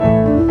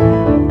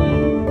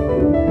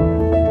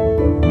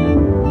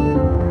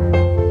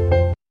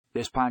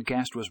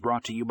podcast was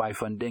brought to you by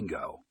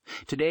Fundingo.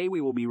 Today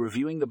we will be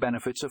reviewing the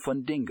benefits of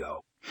Fundingo,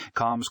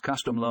 Com's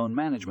custom loan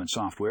management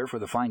software for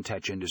the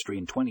fintech industry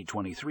in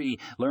 2023.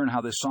 Learn how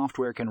this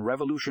software can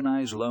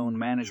revolutionize loan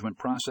management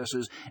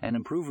processes and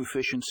improve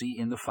efficiency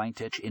in the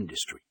fintech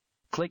industry.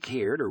 Click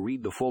here to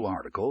read the full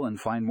article and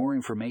find more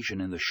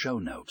information in the show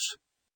notes.